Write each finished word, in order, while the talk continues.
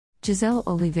Gisele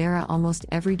Oliveira almost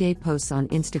every day posts on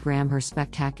Instagram her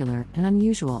spectacular and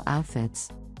unusual outfits.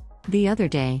 The other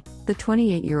day, the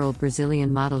 28-year-old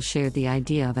Brazilian model shared the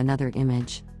idea of another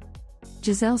image.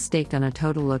 Gisele staked on a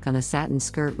total look on a satin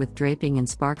skirt with draping and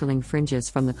sparkling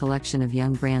fringes from the collection of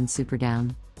young brand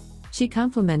Superdown. She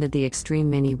complimented the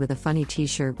extreme mini with a funny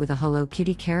t-shirt with a Hello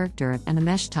Kitty character and a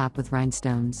mesh top with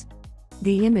rhinestones.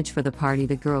 The image for the party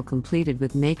the girl completed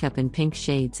with makeup in pink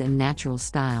shades and natural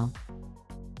style.